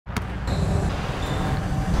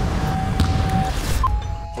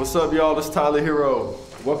What's up, y'all? This is Tyler Herro.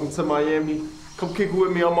 Welcome to Miami. Come kick it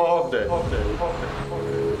with me on my off day.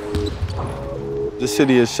 This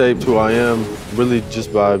city has shaped who I am, really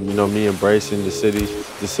just by me embracing the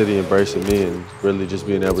city embracing me, and really just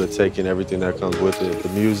being able to take in everything that comes with it. The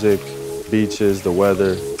music, beaches, the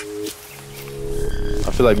weather.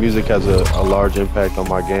 I feel like music has a large impact on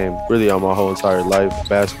my game, really on my whole entire life.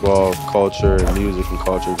 Basketball, culture, and music and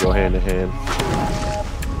culture go hand in hand.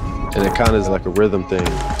 And it kind of is like a rhythm thing.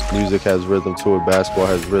 Music has rhythm to it, basketball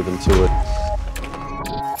has rhythm to it.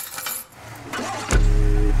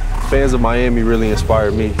 Fans of Miami really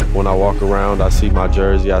inspire me. When I walk around, I see my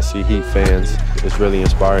jersey, I see Heat fans. It's really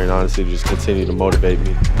inspiring, honestly, to just continue to motivate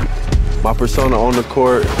me. My persona on the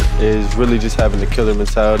court is really just having the killer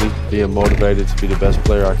mentality, being motivated to be the best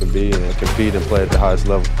player I can be and compete and play at the highest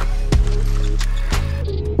level.